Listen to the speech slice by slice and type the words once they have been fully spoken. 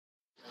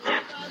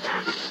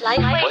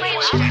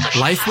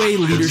Lifeway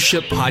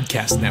Leadership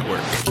Podcast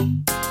Network.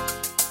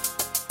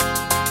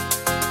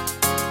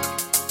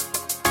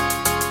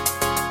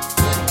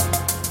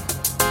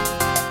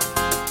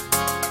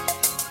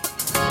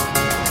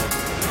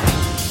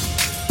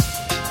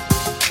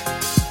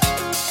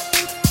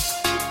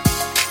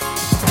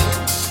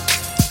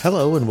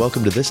 Hello, and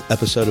welcome to this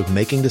episode of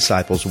Making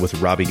Disciples with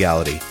Robbie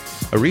Gallaty,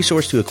 a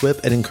resource to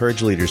equip and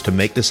encourage leaders to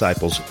make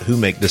disciples who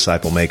make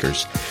disciple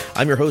makers.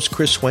 I'm your host,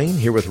 Chris Swain,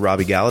 here with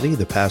Robbie Gallaty,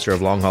 the pastor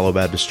of Long Hollow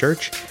Baptist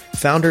Church,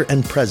 founder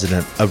and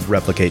president of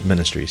Replicate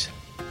Ministries.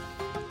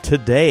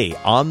 Today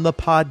on the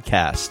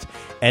podcast,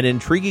 an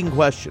intriguing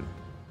question,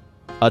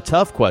 a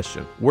tough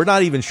question. We're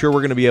not even sure we're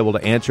going to be able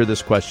to answer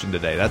this question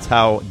today. That's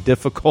how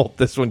difficult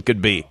this one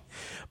could be.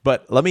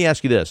 But let me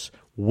ask you this.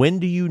 When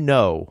do you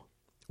know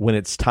when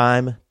it's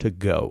time to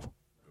go?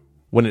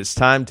 When it's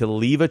time to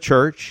leave a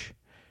church?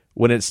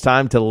 When it's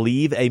time to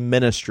leave a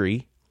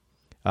ministry?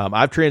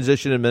 I've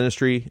transitioned in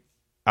ministry,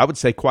 I would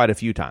say, quite a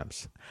few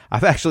times.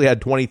 I've actually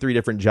had 23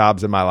 different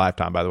jobs in my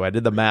lifetime, by the way. I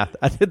did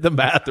the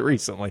math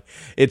recently.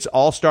 It's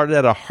all started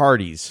at a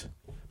Hardee's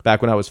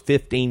back when I was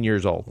 15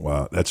 years old.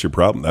 Wow, that's your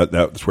problem.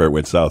 That's where it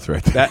went south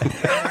right there.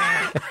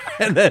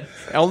 And then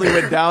I only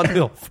went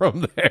downhill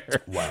from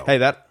there. Wow. Hey,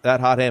 that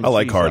hot ham and I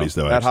like cheese, Hardee's,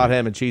 though, That actually. hot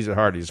ham and cheese at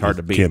Hardee's is hard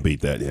to beat. Can't beat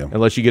that, yeah.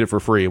 Unless you get it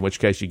for free, in which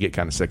case you get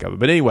kind of sick of it.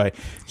 But anyway,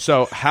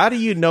 so how do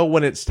you know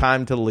when it's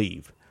time to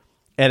leave?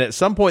 And at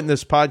some point in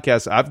this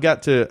podcast, I've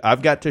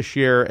got to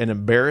share an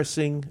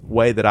embarrassing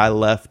way that I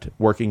left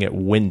working at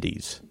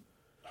Wendy's.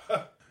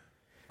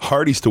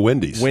 Hardee's to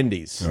Wendy's.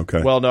 Wendy's.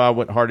 Okay. Well, no, I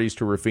went Hardee's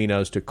to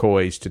Rufino's to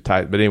Coy's to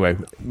But anyway,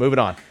 moving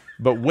on.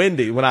 But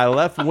Wendy, when I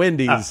left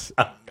Wendy's,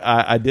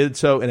 I did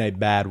so in a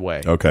bad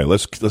way. Okay,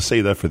 let's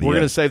save that for the end. We're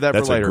going to save that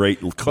That's for later. That's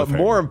a great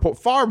cliffhanger. But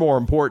far more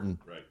important,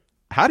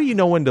 how do you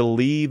know when to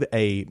leave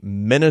a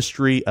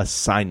ministry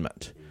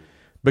assignment?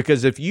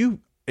 Because if you're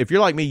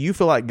like me, you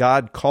feel like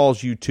God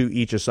calls you to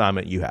each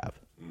assignment you have.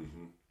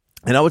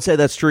 And I would say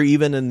that's true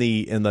even in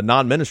the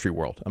non-ministry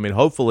world. I mean,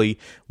 hopefully,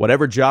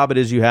 whatever job it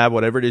is you have,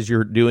 whatever it is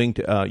you're doing,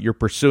 you're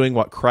pursuing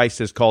what Christ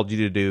has called you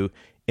to do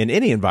in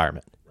any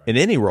environment, in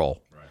any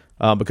role.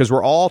 Because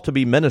we're all to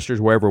be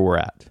ministers wherever we're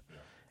at.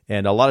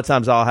 And a lot of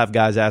times I'll have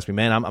guys ask me,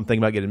 man, I'm thinking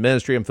about getting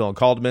ministry. I'm feeling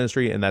called to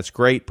ministry, and that's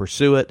great.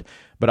 Pursue it.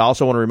 But I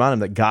also want to remind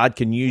them that God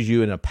can use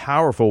you in a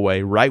powerful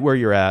way right where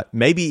you're at,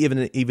 maybe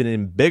even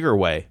in a bigger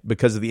way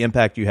because of the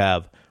impact you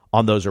have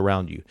on those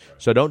around you.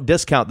 So don't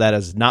discount that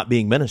as not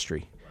being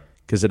ministry,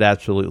 because it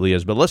absolutely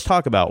is. But let's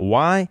talk about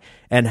why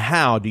and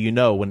how do you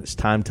know when it's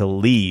time to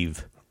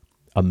leave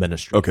a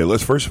ministry. Okay,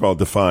 let's first of all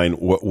define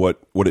what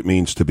it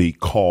means to be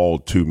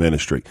called to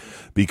ministry,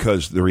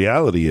 because the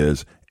reality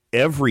is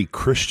every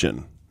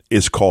Christian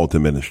is called to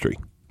ministry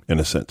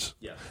in a sense.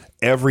 Yes.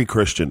 Every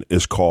Christian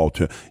is called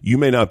to. You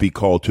may not be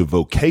called to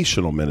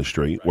vocational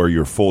ministry where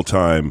you're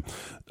full-time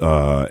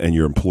and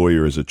your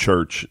employer is a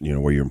church,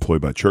 where you're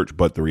employed by church.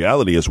 But the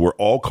reality is we're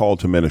all called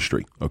to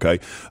ministry, okay?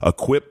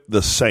 Equip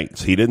the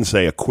saints. He didn't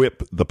say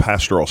equip the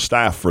pastoral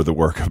staff for the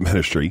work of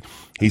ministry.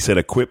 He said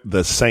equip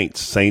the saints.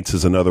 Saints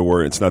is another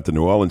word. It's not the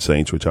New Orleans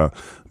Saints, which I'm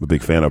a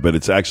big fan of, but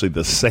it's actually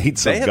the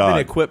saints of God. They have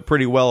been equipped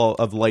pretty well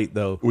of late,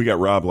 though. We got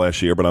robbed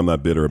last year, but I'm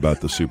not bitter about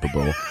the Super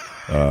Bowl.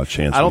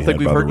 Chance I don't think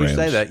we've heard you Rams.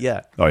 say that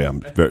yet. Oh, yeah,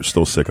 I'm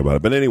still sick about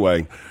it. But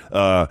anyway,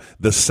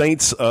 the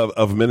saints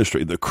of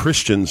ministry, the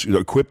Christians,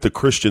 equip the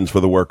Christians for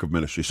the work of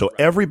ministry. So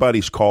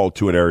everybody's called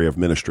to an area of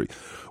ministry.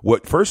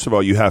 What, first of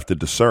all, you have to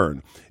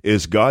discern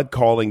is God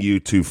calling you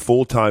to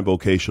full-time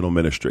vocational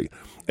ministry.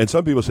 And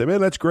some people say,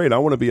 man, that's great. I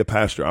want to be a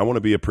pastor. I want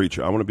to be a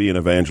preacher. I want to be an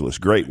evangelist.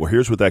 Great. Well,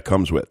 here's what that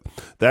comes with.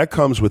 That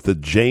comes with the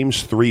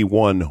James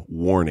 3:1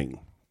 warning.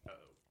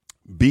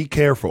 Be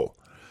careful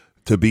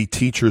to be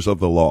teachers of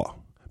the law,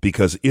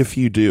 because if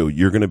you do,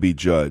 you're going to be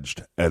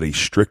judged at a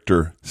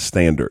stricter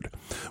standard.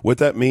 What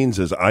that means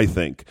is, I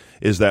think,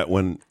 is that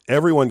when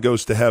everyone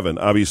goes to heaven,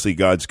 obviously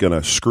God's going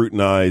to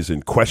scrutinize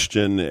and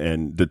question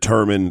and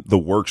determine the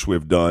works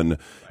we've done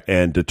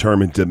and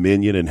determine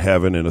dominion in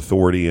heaven and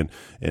authority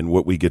and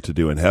what we get to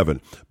do in heaven.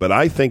 But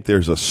I think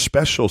there's a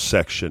special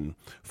section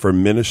for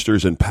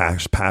ministers and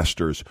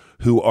pastors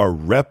who are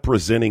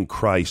representing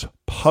Christ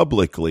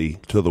publicly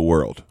to the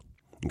world.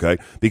 Okay,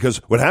 because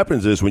what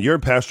happens is when you're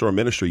in pastoral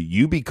ministry,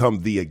 you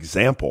become the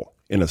example,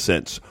 in a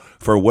sense,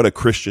 for what a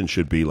Christian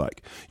should be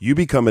like. You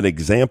become an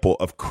example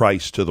of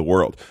Christ to the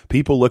world.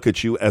 People look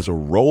at you as a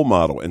role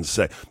model and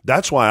say,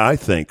 that's why I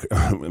think,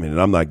 and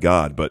I'm not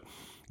God, but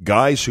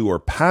guys who are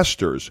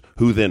pastors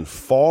who then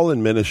fall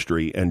in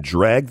ministry and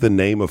drag the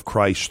name of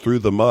Christ through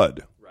the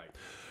mud. Right.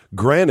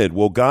 Granted,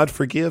 will God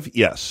forgive?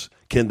 Yes.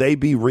 Can they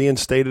be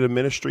reinstated in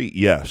ministry?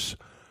 Yes.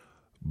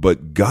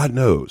 But God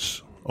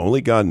knows.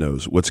 Only God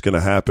knows what's going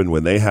to happen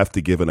when they have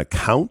to give an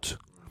account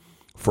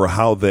for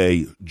how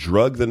they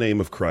drug the name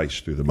of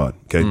Christ through the mud.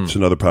 Okay, it's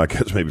another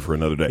podcast maybe for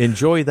another day.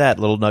 Enjoy that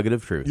little nugget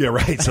of truth. Yeah,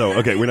 right. So,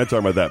 okay, we're not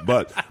talking about that.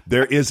 But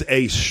there is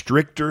a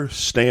stricter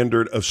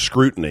standard of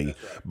scrutiny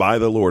by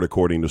the Lord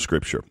according to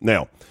Scripture.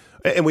 Now,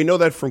 and we know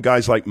that from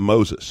guys like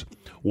Moses.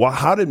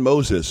 How did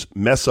Moses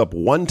mess up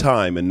one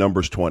time in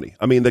Numbers 20?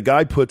 I mean, the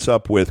guy puts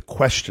up with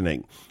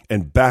questioning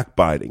and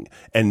backbiting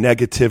and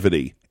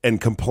negativity and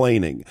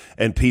complaining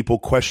and people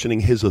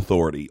questioning his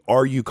authority.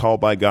 Are you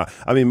called by God?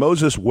 I mean,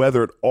 Moses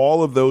weathered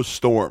all of those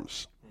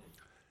storms.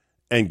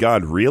 And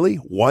God, really?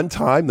 One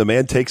time the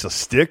man takes a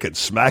stick and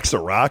smacks a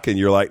rock and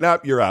you're like,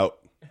 nope, you're out.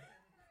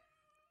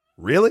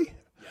 Really?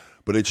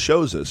 But it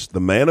shows us the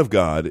man of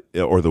God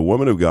or the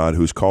woman of God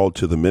who's called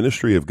to the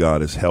ministry of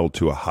God is held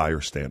to a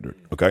higher standard.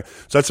 Okay?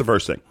 So that's the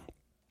first thing.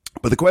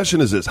 But the question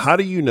is this: how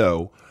do you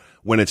know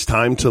when it's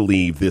time to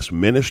leave this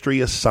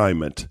ministry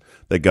assignment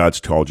that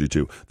God's called you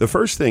to? The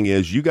first thing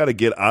is you got to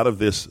get out of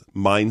this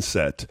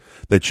mindset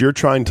that you're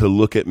trying to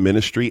look at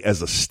ministry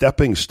as a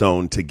stepping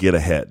stone to get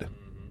ahead.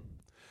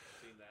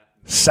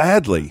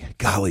 Sadly,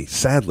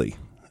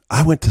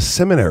 I went to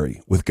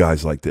seminary with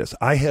guys like this.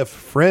 I have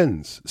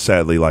friends,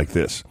 sadly, like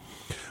this,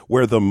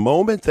 where the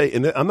moment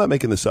and I'm not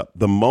making this up,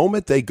 the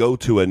moment they go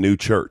to a new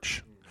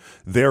church,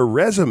 their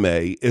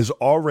resume is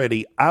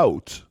already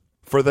out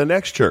for the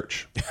next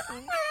church.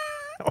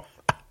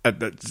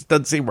 That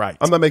doesn't seem right.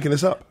 I'm not making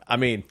this up. I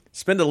mean,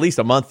 spend at least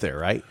a month there,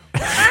 right?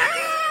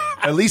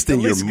 At least in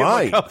your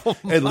mind.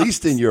 At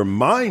least in your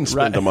mind,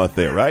 spend a month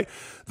there, right?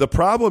 The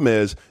problem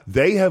is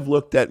they have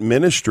looked at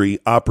ministry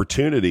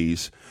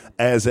opportunities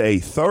as a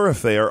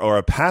thoroughfare or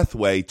a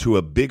pathway to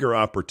a bigger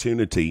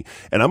opportunity.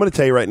 And I'm going to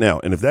tell you right now,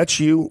 and if that's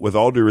you, with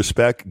all due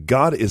respect,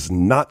 God is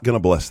not going to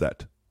bless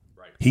that.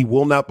 Right. He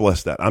will not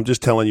bless that. I'm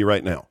just telling you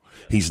right now.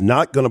 He's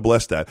not going to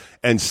bless that.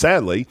 And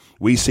sadly,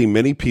 we see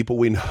many people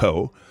we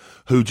know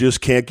who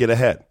just can't get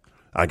ahead.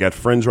 I got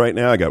friends right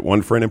now. I got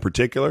one friend in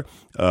particular.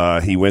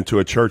 He went to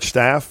a church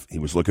staff. He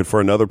was looking for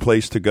another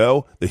place to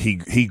go.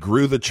 He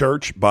grew the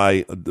church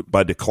by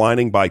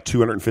declining by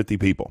 250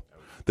 people.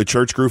 The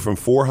church grew from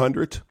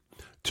 400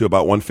 to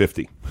about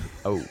 150.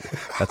 Oh,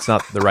 that's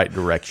not the right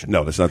direction.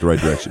 No, that's not the right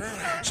direction.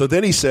 So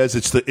then he says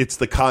it's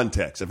the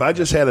context. If I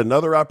just had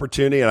another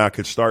opportunity and I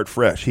could start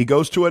fresh. He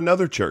goes to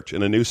another church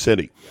in a new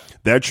city.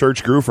 That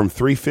church grew from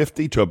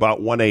 350 to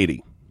about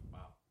 180.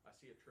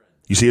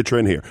 You see a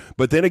trend here.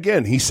 But then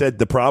again, he said,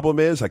 the problem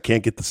is I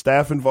can't get the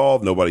staff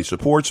involved. Nobody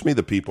supports me.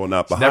 The people are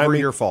not behind me. It's never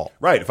your fault.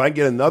 Right. If I can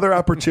get another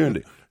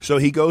opportunity. So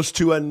he goes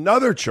to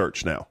another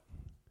church now.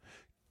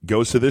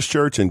 Goes to this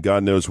church, and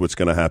God knows what's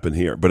going to happen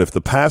here. But if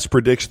the past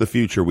predicts the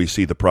future, we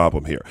see the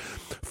problem here.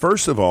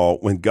 First of all,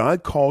 when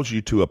God calls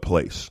you to a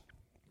place,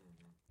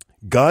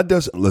 God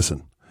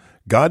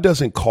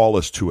doesn't call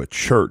us to a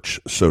church,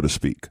 so to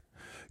speak.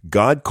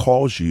 God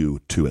calls you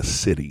to a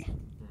city.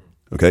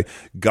 Okay?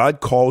 God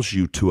calls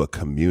you to a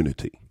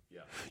community.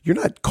 You're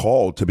not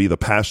called to be the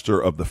pastor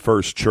of the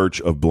First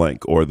Church of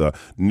blank or the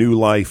New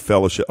Life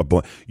Fellowship of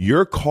blank.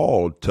 You're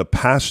called to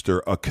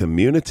pastor a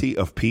community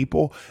of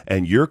people,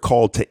 and you're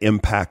called to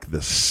impact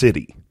the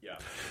city. Yeah.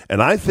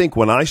 And I think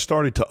when I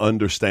started to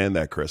understand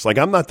that, Chris, like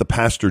I'm not the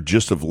pastor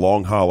just of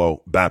Long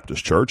Hollow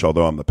Baptist Church,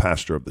 although I'm the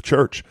pastor of the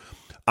church.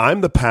 I'm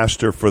the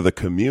pastor for the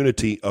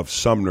community of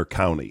Sumner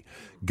County.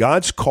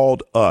 God's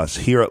called us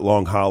here at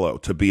Long Hollow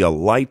to be a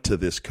light to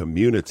this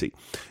community.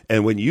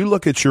 And when you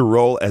look at your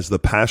role as the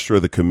pastor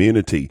of the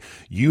community,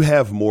 you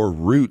have more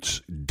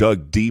roots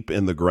dug deep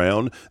in the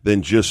ground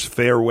than just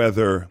fair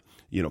weather,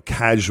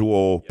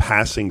 casual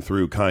passing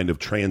through kind of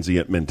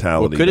transient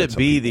mentality. Well, could it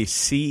be the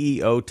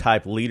CEO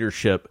type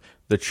leadership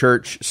the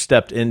church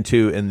stepped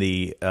into in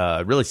the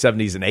really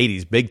 70s and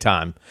 80s, big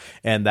time,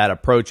 and that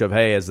approach of,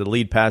 hey, as the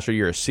lead pastor,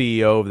 you're a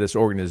CEO of this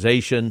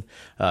organization.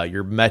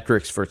 Your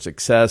metrics for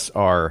success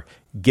are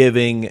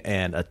giving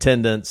and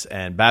attendance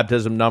and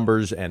baptism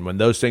numbers, and when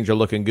those things are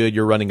looking good,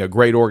 you're running a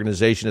great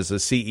organization as a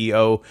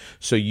CEO,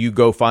 so you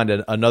go find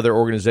another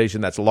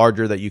organization that's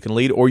larger that you can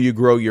lead, or you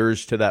grow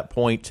yours to that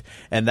point,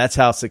 and that's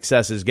how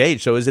success is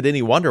gauged. So is it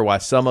any wonder why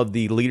some of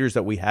the leaders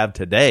that we have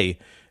today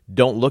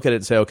don't look at it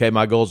and say, okay,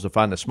 my goal is to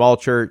find a small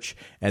church,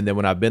 and then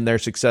when I've been there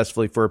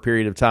successfully for a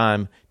period of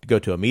time, to go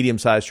to a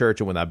medium-sized church,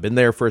 and when I've been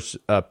there for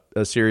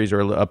a series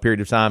or a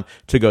period of time,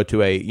 to go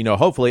to a,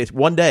 hopefully it's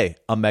one day,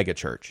 a mega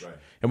church. Right.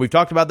 And we've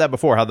talked about that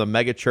before, how the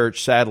mega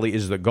church, sadly,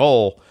 is the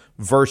goal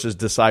versus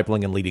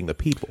discipling and leading the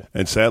people.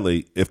 And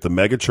sadly, if the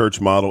mega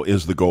church model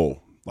is the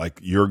goal, like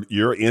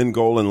your end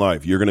goal in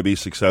life, you're going to be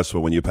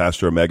successful when you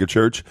pastor a mega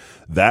church,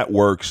 that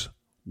works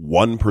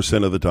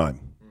 1% of the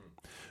time.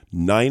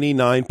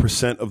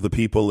 99% of the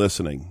people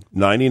listening,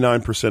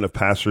 99% of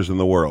pastors in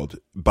the world,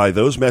 by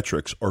those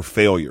metrics, are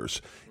failures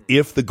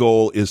if the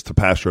goal is to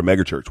pastor a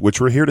megachurch,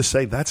 which we're here to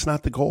say that's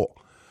not the goal.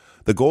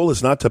 The goal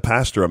is not to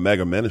pastor a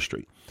mega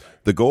ministry.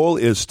 The goal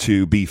is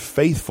to be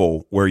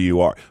faithful where you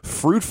are.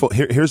 Fruitful.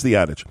 Here's the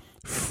adage.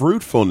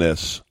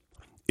 Fruitfulness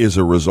is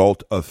a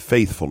result of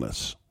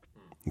faithfulness.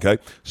 Okay?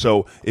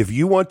 So if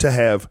you want to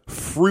have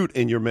fruit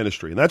in your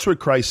ministry, and that's what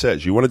Christ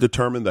says, you want to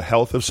determine the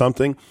health of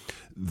something,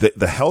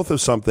 the health of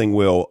something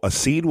a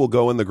seed will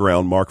go in the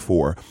ground, Mark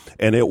 4,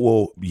 and it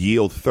will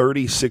yield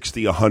 30,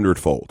 60,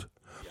 100-fold.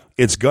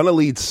 It's going to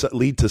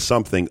lead to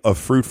something of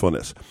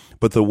fruitfulness.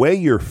 But the way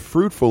you're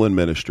fruitful in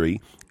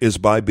ministry is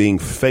by being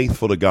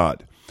faithful to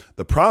God.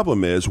 The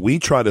problem is we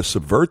try to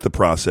subvert the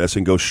process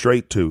and go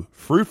straight to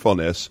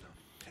fruitfulness,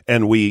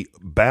 and we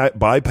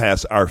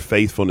bypass our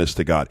faithfulness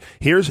to God.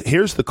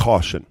 Here's the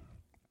caution.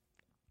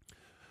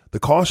 The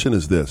caution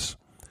is this.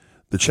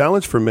 The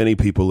challenge for many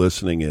people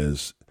listening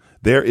is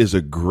there is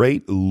a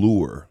great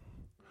lure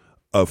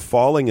of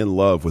falling in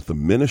love with the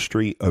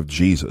ministry of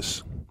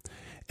Jesus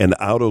and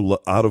out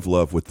of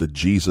love with the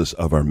Jesus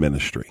of our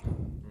ministry.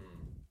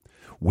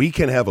 We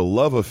can have a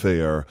love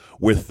affair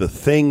with the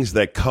things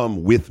that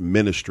come with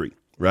ministry,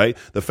 right?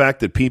 The fact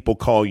that people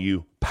call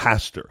you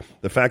pastor,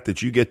 the fact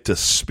that you get to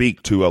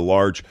speak to a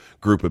large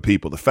group of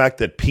people, the fact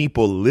that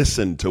people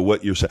listen to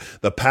what you're saying,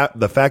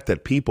 the fact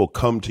that people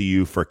come to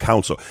you for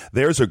counsel.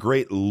 There's a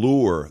great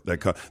lure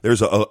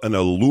there's an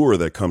allure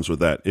that comes with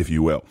that, if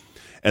you will.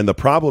 And the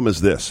problem is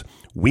this: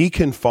 we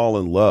can fall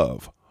in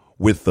love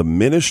with the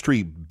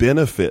ministry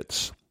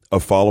benefits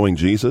of following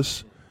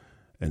Jesus,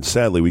 and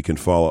sadly, we can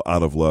fall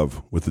out of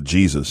love with the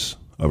Jesus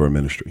of our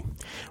ministry.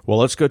 Well,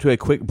 let's go to a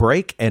quick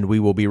break, and we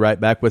will be right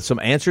back with some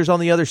answers on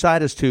the other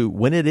side as to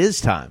when it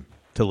is time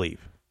to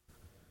leave.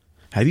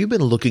 Have you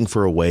been looking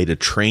for a way to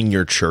train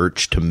your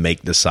church to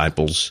make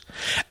disciples?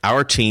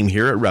 Our team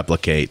here at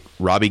Replicate,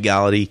 Robbie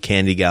Gallaty,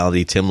 Candy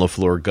Gallaty, Tim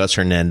LaFleur, Gus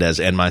Hernandez,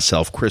 and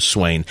myself, Chris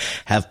Swain,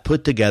 have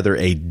put together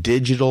a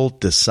digital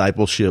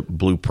discipleship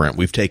blueprint.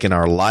 We've taken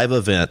our live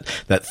event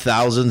that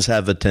thousands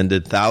have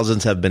attended,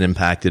 thousands have been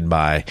impacted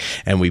by,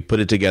 and we put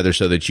it together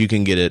so that you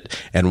can get it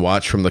and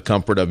watch from the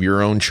comfort of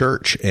your own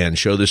church and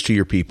show this to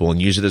your people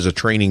and use it as a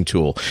training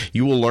tool.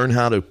 You will learn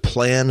how to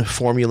plan,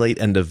 formulate,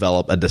 and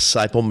develop a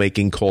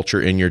disciple-making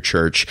culture in your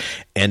church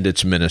and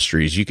its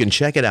ministries. You can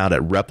check it out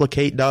at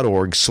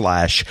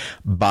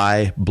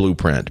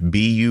replicate.org/buyblueprint,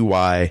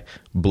 BUY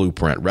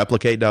blueprint,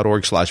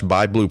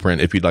 replicate.org/buyblueprint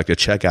if you'd like to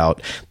check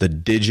out the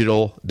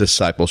digital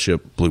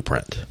discipleship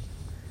blueprint.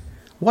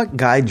 What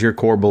guides your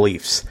core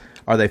beliefs?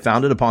 Are they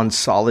founded upon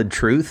solid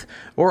truth,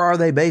 or are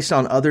they based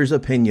on others'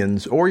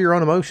 opinions or your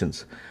own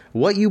emotions?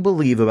 What you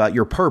believe about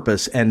your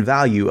purpose and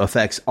value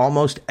affects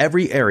almost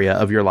every area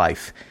of your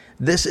life.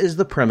 This is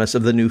the premise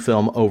of the new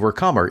film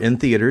Overcomer, in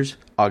theaters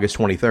August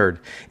 23rd.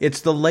 It's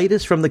the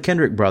latest from the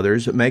Kendrick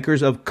brothers,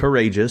 makers of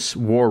Courageous,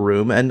 War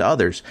Room, and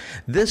others.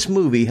 This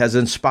movie has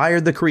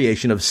inspired the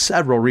creation of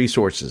several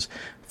resources.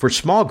 For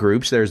small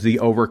groups, there's the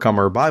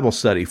Overcomer Bible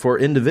Study. For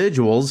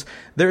individuals,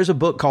 there's a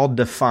book called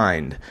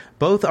Defined.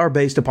 Both are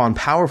based upon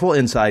powerful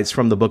insights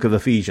from the book of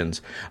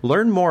Ephesians.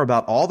 Learn more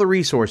about all the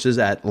resources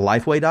at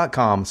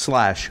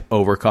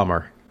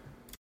lifeway.com/overcomer.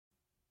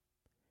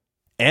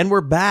 And we're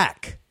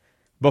back.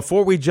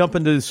 Before we jump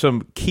into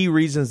some key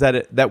reasons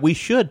that we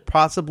should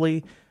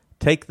possibly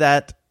take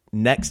that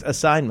next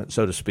assignment,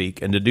 so to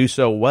speak, and to do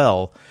so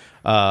well,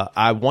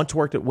 I once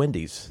worked at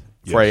Wendy's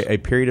for a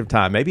period of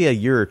time, maybe a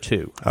year or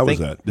two. How was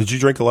that? Did you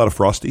drink a lot of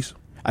Frosties?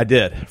 I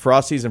did.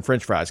 Frosties and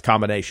French fries,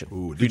 combination.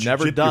 Ooh, if you've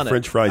never done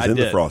French fries in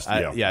the Frosty?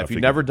 If you've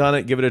never done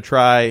it, give it a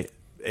try.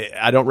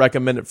 I don't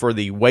recommend it for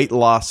the weight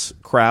loss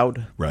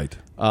crowd. Right.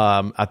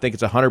 I think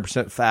it's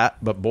 100% fat,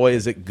 but boy,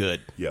 is it good.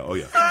 Yeah. Oh,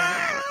 yeah.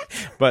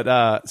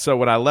 But so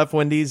when I left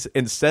Wendy's,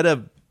 instead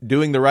of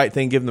doing the right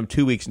thing, giving them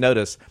 2 weeks'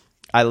 notice,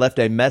 I left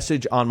a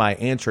message on my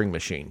answering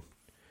machine.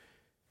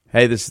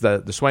 Hey, this is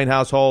the Swain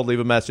household. Leave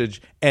a message.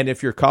 And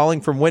if you're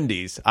calling from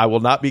Wendy's, I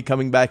will not be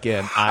coming back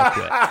in. I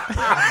quit.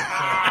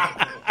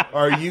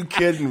 Are you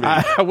kidding me?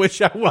 I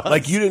wish I was.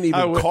 Like, you didn't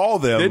even call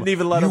them. Didn't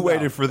even let you them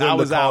waited know. for them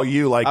to call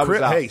you. Like,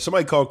 Chris, hey,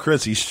 somebody call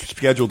Chris. He's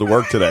scheduled to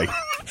work today.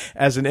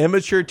 As an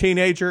immature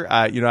teenager,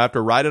 I have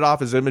to write it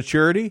off as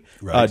immaturity.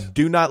 Right.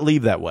 Do not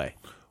leave that way.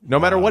 No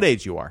matter what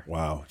age you are.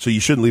 Wow. So you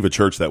shouldn't leave a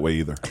church that way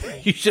either.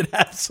 You should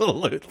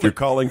absolutely. If you're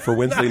calling for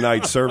Wednesday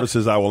night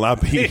services, I will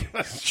not be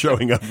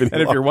showing up anymore.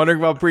 And if you're wondering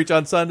about preach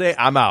on Sunday,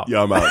 I'm out.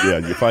 Yeah, I'm out.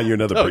 Yeah, you find you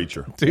another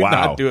preacher. Do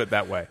not do it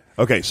that way.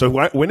 Okay, so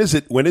when is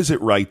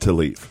it right to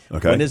leave?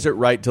 Okay, when is it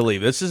right to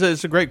leave?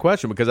 It's a great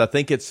question because I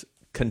think it's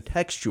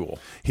contextual.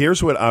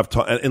 Here's what I've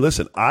taught, and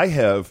listen, I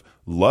have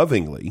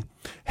lovingly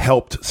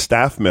helped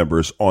staff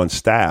members on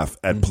staff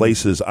at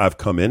places I've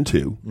come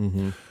into.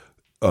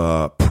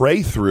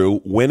 Pray through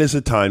when is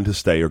it time to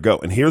stay or go.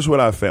 And here's what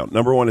I've found.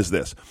 Number one is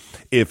this.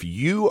 If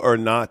you are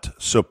not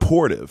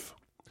supportive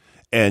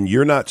and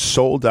you're not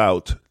sold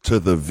out to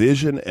the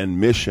vision and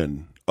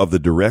mission of the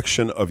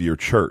direction of your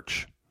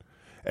church,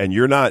 and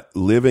you're not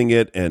living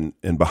it and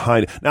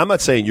behind it. Now, I'm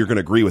not saying you're going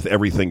to agree with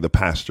everything the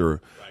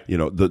pastor,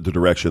 the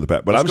direction of the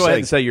pastor. But I'm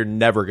saying, say you're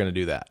never going to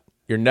do that.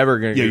 You're never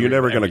going to. Yeah, you're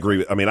never going to agree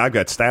with. I mean, I've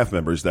got staff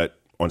members that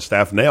on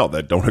staff now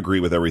that don't agree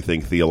with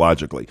everything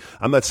theologically.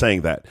 I'm not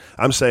saying that.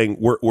 I'm saying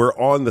we're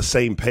on the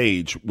same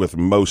page with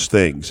most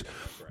things,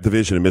 the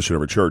vision and mission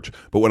of our church.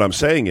 But what I'm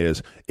saying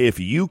is, if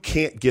you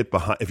can't get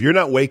behind, if you're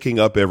not waking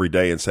up every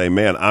day and saying,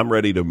 man, I'm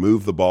ready to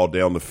move the ball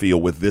down the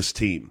field with this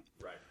team,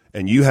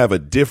 and you have a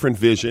different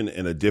vision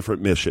and a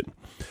different mission,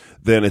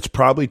 then it's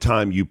probably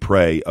time you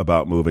pray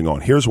about moving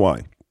on. Here's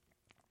why.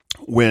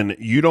 When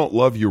you don't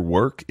love your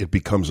work, it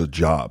becomes a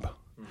job.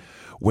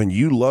 When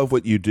you love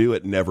what you do,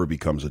 it never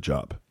becomes a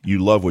job. You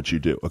love what you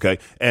do, okay?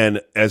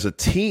 And as a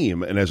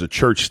team and as a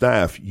church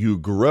staff, you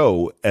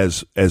grow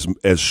as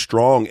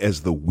strong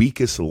as the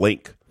weakest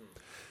link.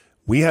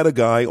 We had a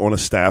guy on a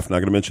staff, not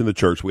going to mention the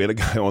church, we had a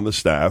guy on the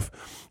staff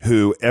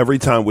who every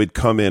time we'd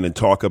come in and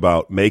talk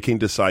about making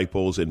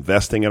disciples,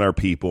 investing in our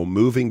people,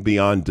 moving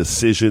beyond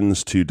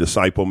decisions to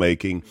disciple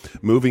making,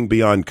 moving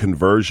beyond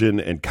conversion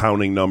and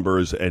counting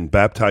numbers and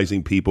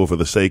baptizing people for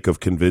the sake of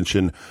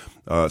convention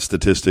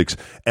statistics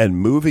and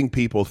moving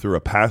people through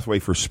a pathway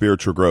for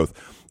spiritual growth.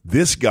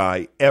 This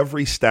guy,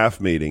 every staff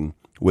meeting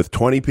with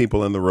 20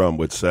 people in the room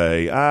would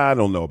say, I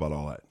don't know about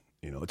all that.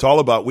 It's all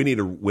about we need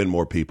to win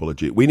more people at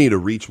Jesus. We need to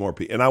reach more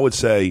people. And I would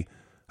say,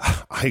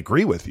 I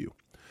agree with you,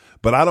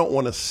 but I don't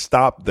want to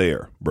stop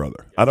there,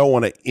 brother. I don't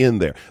want to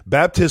end there.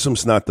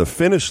 Baptism's not the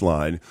finish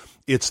line.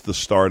 It's the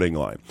starting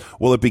line.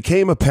 Well, it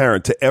became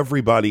apparent to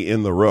everybody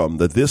in the room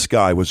that this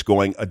guy was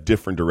going a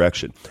different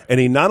direction. And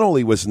he not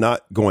only was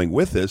not going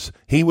with us,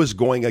 he was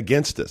going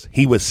against us.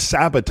 He was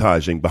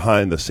sabotaging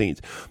behind the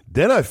scenes.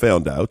 Then I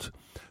found out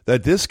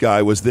that this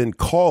guy was then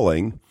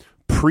calling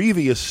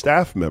previous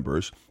staff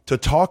members to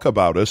talk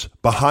about us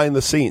behind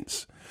the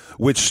scenes,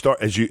 which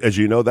as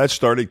you know, that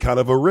started kind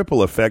of a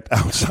ripple effect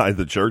outside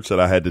the church that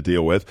I had to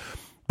deal with.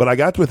 But I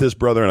got with this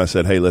brother and I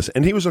said, hey, listen,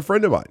 and he was a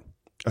friend of mine.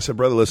 I said,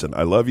 brother, listen,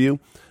 I love you.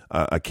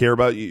 I care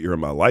about you. You're in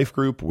my life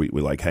group. We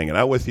like hanging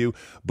out with you.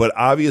 But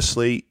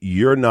obviously,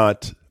 you're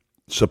not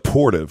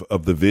supportive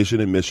of the vision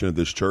and mission of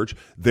this church.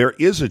 There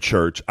is a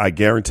church, I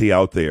guarantee,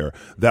 out there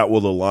that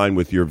will align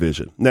with your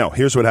vision. Now,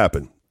 here's what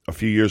happened. A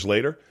few years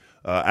later,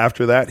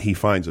 after that, he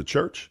finds a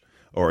church.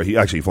 Or he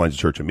finds a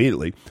church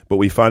immediately, but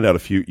we find out a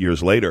few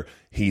years later,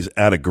 he's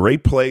at a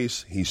great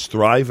place, he's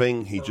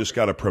thriving, he just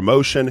got a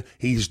promotion,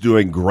 he's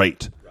doing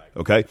great,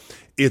 okay?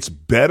 It's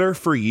better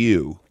for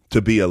you to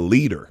be a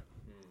leader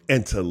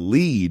and to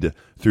lead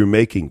through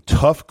making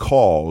tough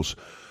calls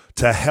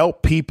to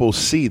help people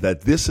see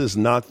that this is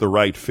not the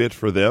right fit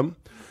for them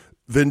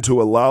than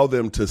to allow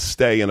them to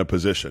stay in a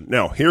position.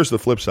 Now, here's the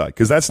flip side,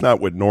 because that's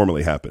not what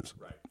normally happens.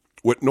 Right.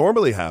 What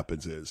normally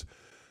happens is,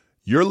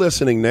 you're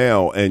listening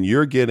now and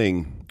you're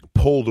getting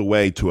pulled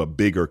away to a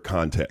bigger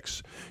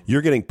context.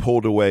 You're getting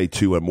pulled away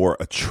to a more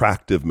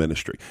attractive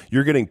ministry.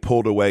 You're getting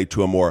pulled away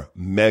to a more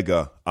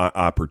mega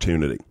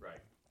opportunity.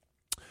 Right.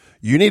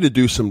 You need to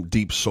do some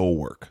deep soul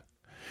work.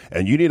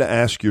 And you need to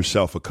ask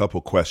yourself a couple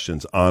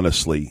questions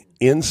honestly,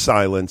 in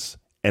silence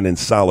and in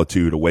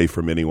solitude, away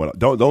from anyone.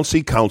 Don't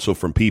seek counsel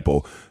from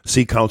people.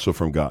 Seek counsel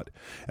from God.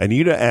 And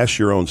you need to ask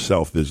your own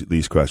self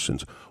these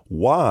questions.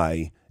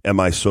 Why am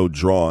I so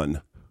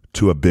drawn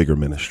to a bigger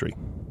ministry?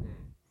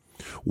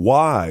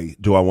 Why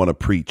do I want to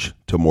preach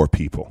to more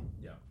people?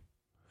 Yeah.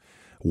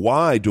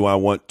 Why do I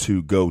want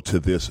to go to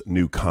this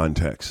new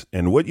context?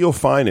 And what you'll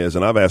find is,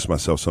 and I've asked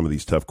myself some of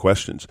these tough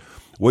questions,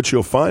 what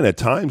you'll find at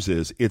times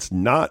is it's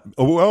not,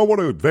 oh, I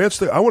want to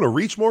advance, I want to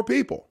reach more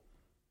people.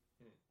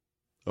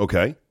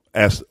 Okay.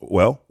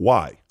 Well,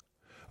 why?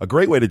 A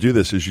great way to do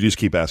this is you just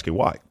keep asking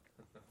why.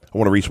 I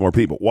want to reach more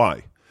people.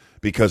 Why?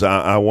 Because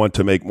I want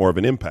to make more of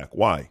an impact.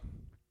 Why?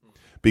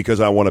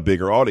 Because I want a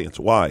bigger audience.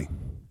 Why?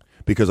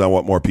 Because I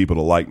want more people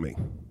to like me.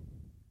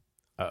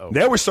 Uh-oh.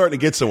 Now we're starting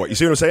to get somewhere. You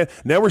see what I'm saying?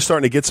 Now we're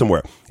starting to get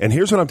somewhere. And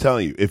here's what I'm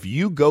telling you. If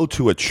you go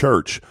to a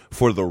church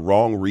for the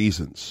wrong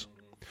reasons,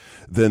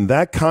 then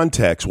that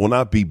context will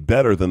not be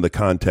better than the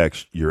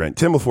context you're in.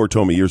 Tim LaFleur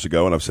told me years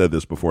ago, and I've said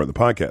this before in the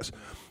podcast,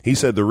 he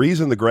said the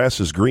reason the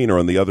grass is greener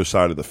on the other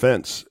side of the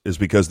fence is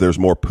because there's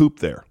more poop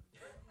there.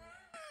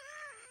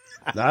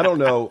 Now, I don't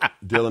know,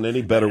 Dylan,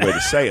 any better way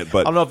to say it, but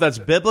I don't know if that's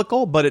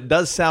biblical, but it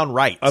does sound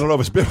right. I don't know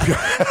if it's biblical.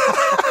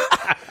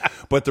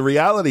 But the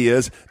reality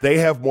is they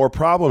have more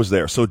problems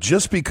there. So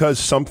just because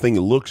something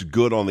looks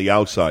good on the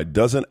outside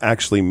doesn't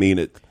actually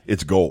mean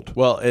it's gold.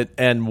 Well,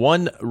 and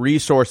one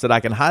resource that I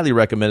can highly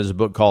recommend is a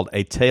book called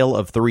A Tale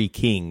of Three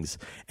Kings.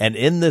 And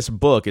in this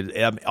book,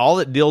 all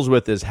it deals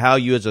with is how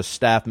you as a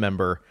staff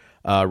member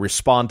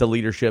respond to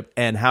leadership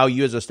and how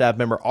you as a staff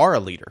member are a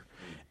leader.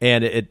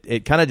 And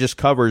it kind of just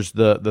covers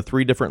the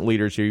three different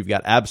leaders here. You've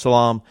got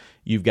Absalom,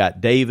 you've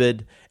got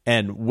David,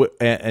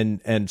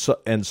 and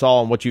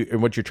Saul. And what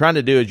you're trying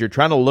to do is you're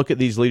trying to look at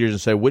these leaders and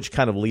say, which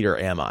kind of leader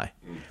am I?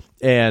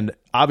 And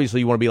obviously,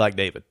 you want to be like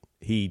David.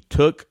 He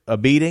took a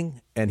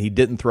beating and he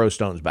didn't throw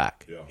stones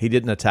back. Yeah. He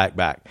didn't attack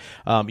back.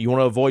 You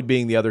want to avoid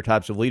being the other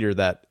types of leader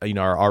that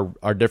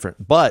are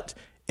different. But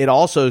it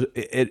also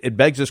it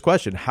begs this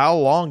question: how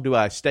long do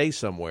I stay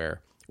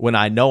somewhere when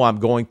I know I'm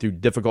going through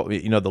difficult,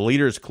 the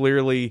leaders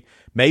clearly,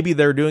 maybe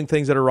they're doing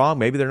things that are wrong,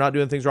 maybe they're not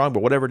doing things wrong,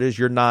 but whatever it is,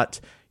 you're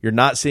not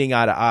seeing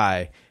eye to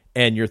eye,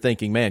 and you're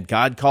thinking, man,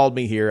 God called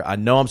me here. I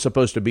know I'm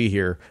supposed to be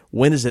here.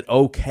 When is it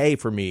okay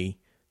for me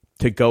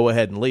to go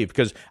ahead and leave?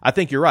 Because I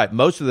think you're right.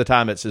 Most of the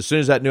time, it's as soon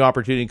as that new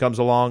opportunity comes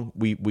along,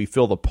 we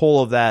feel the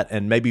pull of that,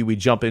 and maybe we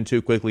jump in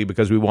too quickly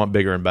because we want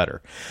bigger and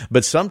better.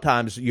 But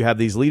sometimes you have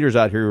these leaders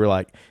out here who are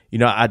like,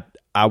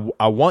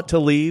 I want to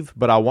leave,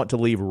 but I want to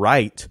leave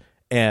right.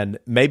 And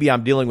maybe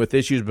I'm dealing with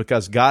issues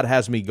because God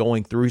has me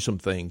going through some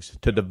things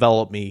to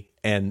develop me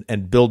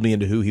and build me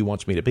into who he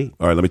wants me to be.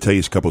 All right, let me tell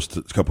you a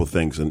couple of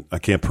things, and I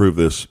can't prove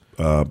this,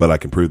 but I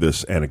can prove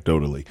this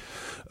anecdotally.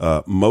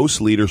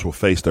 Most leaders will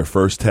face their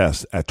first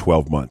test at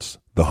 12 months.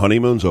 The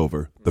honeymoon's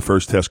over. The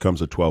first test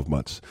comes at 12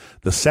 months.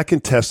 The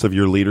second test of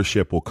your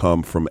leadership will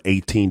come from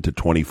 18 to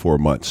 24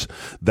 months.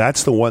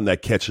 That's the one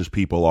that catches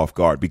people off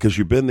guard because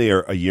you've been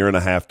there a year and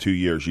a half, 2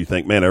 years. You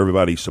think, man,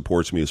 everybody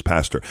supports me as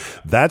pastor.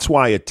 That's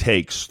why it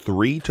takes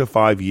 3 to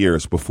 5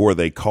 years before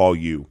they call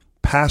you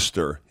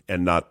pastor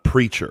and not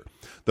preacher.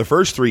 The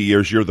first 3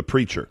 years, you're the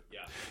preacher.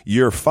 Yeah.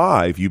 Year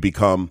 5, you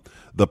become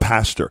the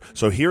pastor.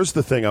 So here's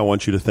the thing I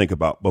want you to think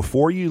about.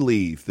 Before you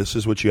leave, this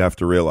is what you have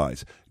to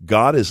realize.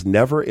 God is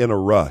never in a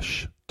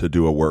rush to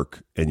do a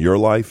work in your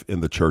life, in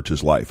the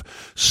church's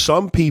life.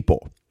 Some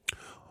people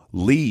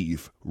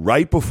leave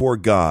right before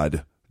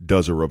God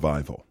does a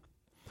revival.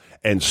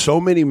 And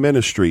so many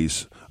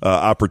ministries,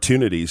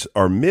 opportunities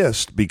are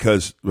missed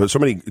because so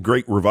many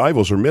great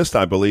revivals are missed,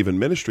 I believe, in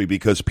ministry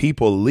because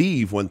people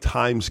leave when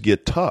times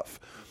get tough.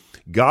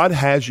 God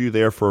has you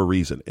there for a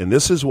reason. And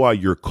this is why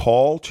your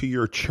call to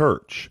your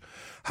church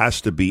has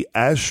to be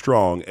as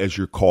strong as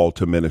your call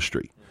to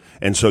ministry.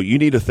 And so you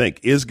need to think,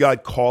 is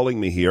God calling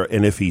me here?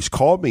 And if he's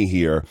called me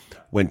here,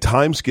 when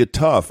times get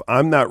tough,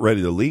 I'm not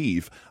ready to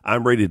leave.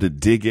 I'm ready to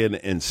dig in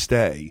and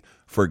stay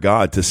for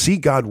God, to see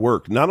God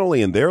work, not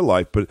only in their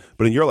life, but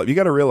in your life. You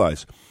got to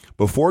realize,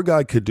 before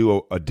God could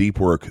do a deep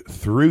work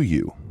through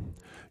you,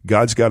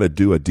 God's got to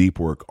do a deep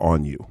work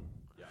on you.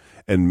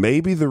 And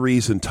maybe the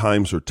reason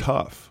times are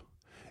tough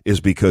is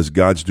because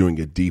God's doing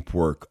a deep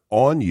work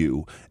on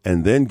you,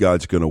 and then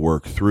God's going to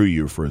work through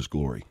you for his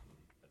glory.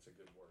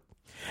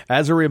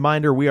 As a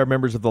reminder, we are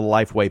members of the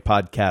Lifeway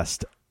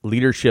Podcast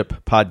Leadership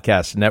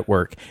Podcast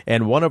Network,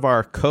 and one of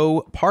our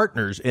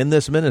co-partners in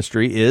this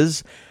ministry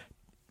is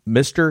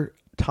Mr.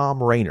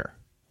 Thom Rainer,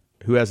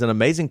 who has an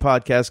amazing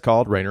podcast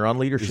called Rainer on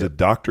Leadership. Is it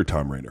Dr.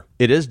 Thom Rainer?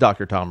 It is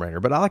Dr. Thom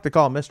Rainer, but I like to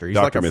call him Mr. He's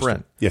Dr. like a Mr.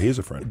 friend. Yeah, he's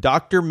a friend.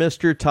 Dr.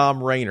 Mr.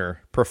 Thom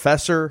Rainer,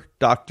 Professor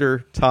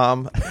Dr.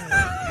 Thom.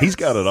 He's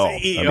got it all. I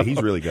mean,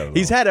 he's really got it all.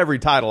 He's had every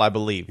title, I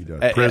believe. He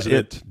does.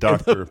 President,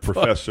 doctor,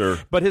 professor.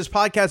 But his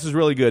podcast is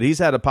really good. He's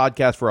had a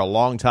podcast for a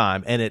long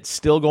time, and it's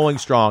still going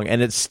strong,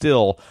 and it's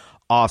still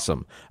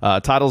awesome.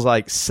 Titles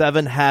like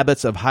 7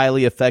 Habits of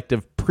Highly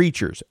Effective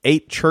Preachers,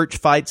 8 Church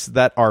Fights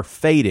That Are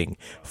Fading,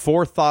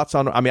 4 Thoughts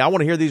on... I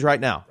want to hear these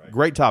right now.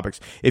 Great topics.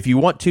 If you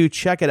want to,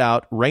 check it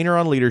out, Rainer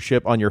on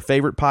Leadership on your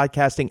favorite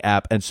podcasting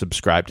app, and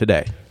subscribe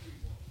today.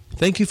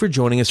 Thank you for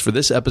joining us for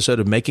this episode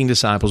of Making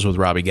Disciples with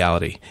Robbie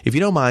Gallaty. If you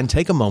don't mind,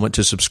 take a moment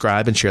to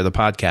subscribe and share the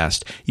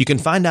podcast. You can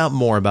find out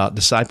more about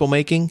disciple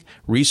making,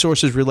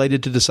 resources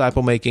related to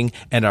disciple making,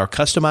 and our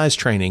customized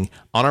training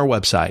on our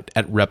website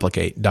at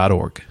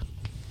replicate.org.